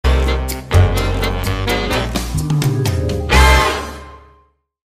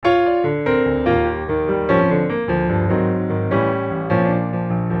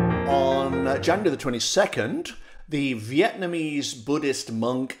January the 22nd, the Vietnamese Buddhist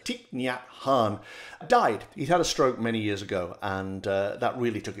monk Thich Nhat Hahn died. He'd had a stroke many years ago, and that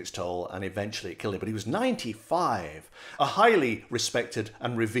really took its toll, and eventually it killed him. But he was 95, a highly respected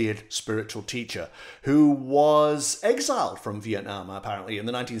and revered spiritual teacher who was exiled from Vietnam, apparently, in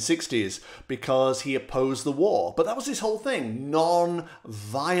the 1960s because he opposed the war. But that was his whole thing,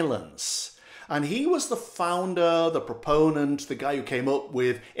 non-violence. And he was the founder, the proponent, the guy who came up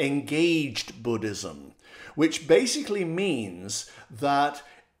with engaged Buddhism, which basically means that,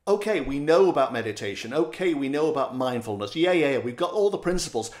 okay, we know about meditation. Okay, we know about mindfulness. Yeah, we've got all the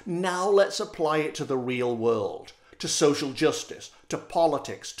principles. Now let's apply it to the real world, to social justice, to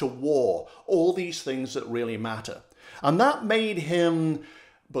politics, to war, all these things that really matter. And that made him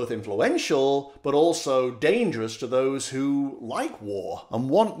both influential, but also dangerous to those who like war and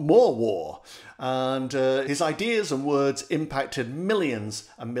want more war. And his ideas and words impacted millions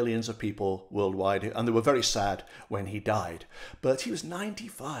and millions of people worldwide, and they were very sad when he died. But he was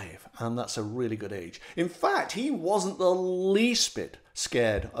 95, and that's a really good age. In fact, he wasn't the least bit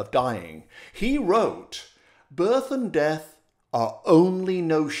scared of dying. He wrote, "Birth and death are only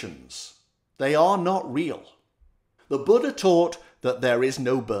notions. They are not real." The Buddha taught that there is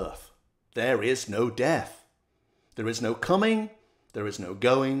no birth, there is no death, there is no coming, there is no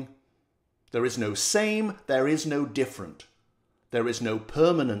going, there is no same, there is no different, there is no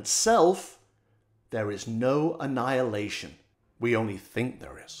permanent self, there is no annihilation. We only think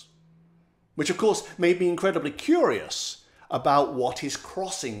there is. Which of course made me incredibly curious about what his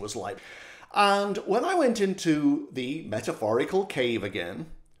crossing was like. And when I went into the metaphorical cave again,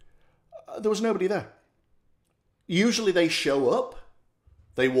 there was nobody there. Usually they show up,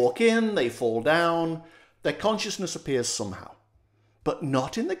 they walk in, they fall down, their consciousness appears somehow. But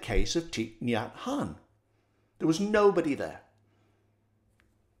not in the case of Thich Nhat Hahn. There was nobody there.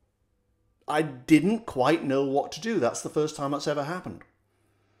 I didn't quite know what to do. That's the first time that's ever happened.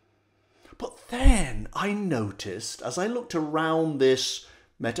 But then I noticed, as I looked around this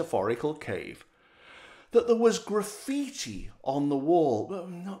metaphorical cave, that there was graffiti on the wall. Well,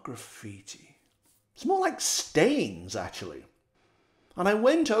 not graffiti. It's more like stains, actually. And I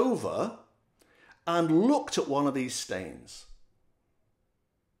went over and looked at one of these stains.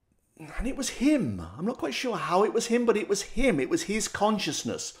 And it was him. I'm not quite sure how it was him, but it was him. It was his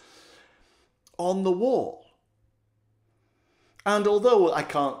consciousness on the wall. And although I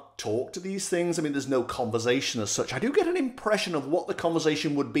can't talk to these things, I mean, there's no conversation as such, I do get an impression of what the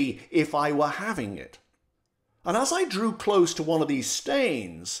conversation would be if I were having it. And as I drew close to one of these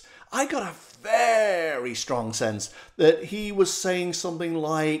stains, I got a very strong sense that he was saying something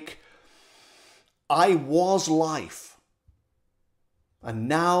like, "I was life, and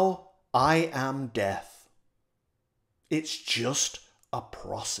now I am death. It's just a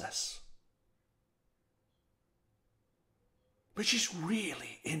process." Which is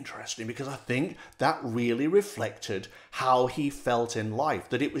really interesting, because I think that really reflected how he felt in life,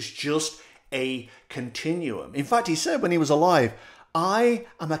 that it was just a continuum. In fact, he said when he was alive, "I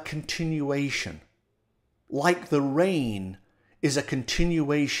am a continuation, like the rain is a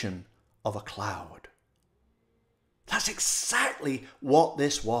continuation of a cloud." That's exactly what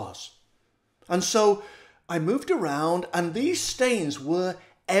this was. And so I moved around, and these stains were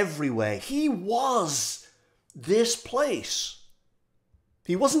everywhere. He was this place.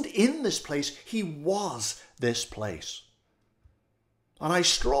 He wasn't in this place, he was this place. And I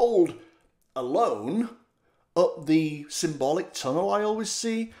strolled alone up the symbolic tunnel I always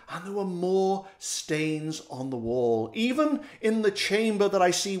see, and there were more stains on the wall. Even in the chamber that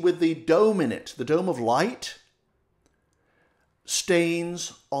I see with the dome in it, the dome of light,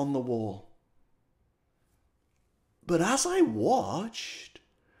 stains on the wall. But as I watched,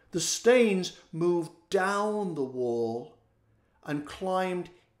 the stains moved down the wall and climbed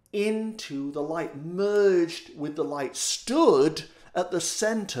into the light, merged with the light, stood at the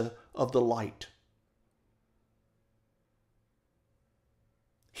center of the light.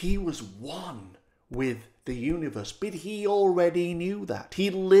 He was one with the universe, but he already knew that.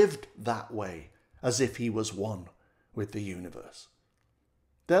 He lived that way, as if he was one with the universe.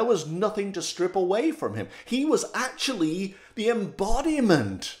 There was nothing to strip away from him. He was actually the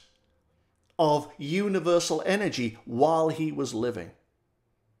embodiment of universal energy while he was living.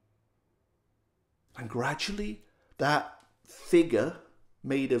 And gradually, that figure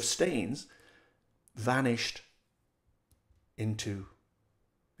made of stains vanished into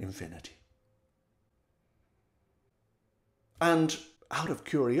infinity. And out of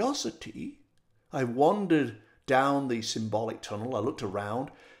curiosity, I wandered down the symbolic tunnel. I looked around,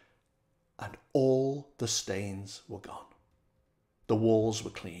 and all the stains were gone. The walls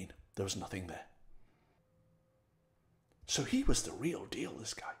were clean. There was nothing there. So he was the real deal,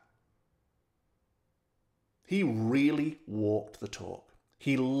 this guy. He really walked the talk.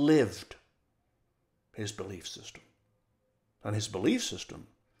 He lived his belief system. And his belief system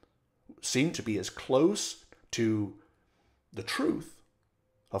seemed to be as close to the truth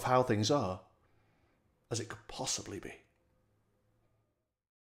of how things are as it could possibly be.